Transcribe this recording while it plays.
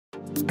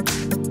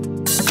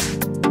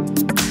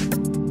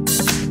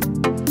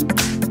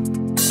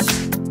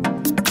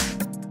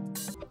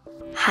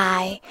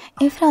Hi,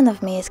 in front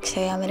of me is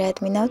XIAOMI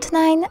Redmi Note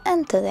 9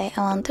 and today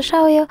I want to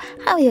show you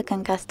how you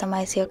can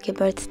customize your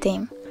keyboard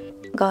theme.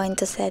 Go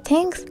into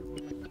Settings,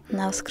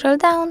 now scroll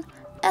down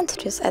and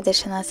choose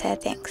Additional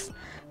Settings.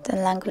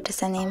 Then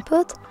Languages and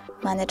Input,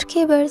 Manage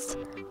Keyboards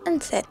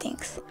and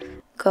Settings.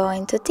 Go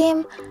into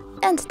Theme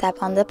and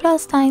tap on the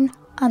plus sign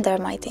under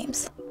My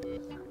Themes.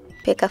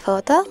 Pick a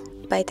photo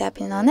by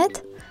tapping on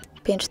it,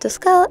 pinch to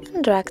scale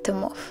and drag to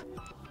move.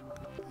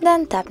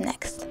 Then tap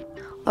Next.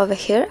 Over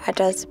here,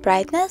 adjust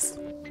brightness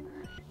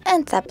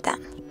and tap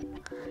Done.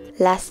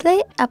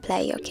 Lastly, apply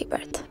your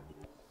keyboard.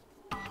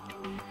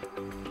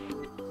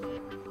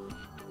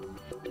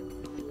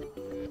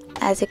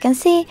 As you can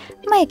see,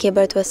 my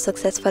keyboard was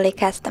successfully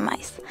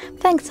customized.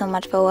 Thanks so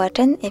much for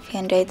watching. If you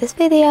enjoyed this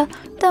video,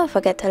 don't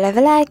forget to leave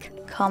a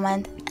like,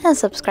 comment and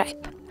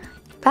subscribe.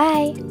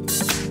 Bye!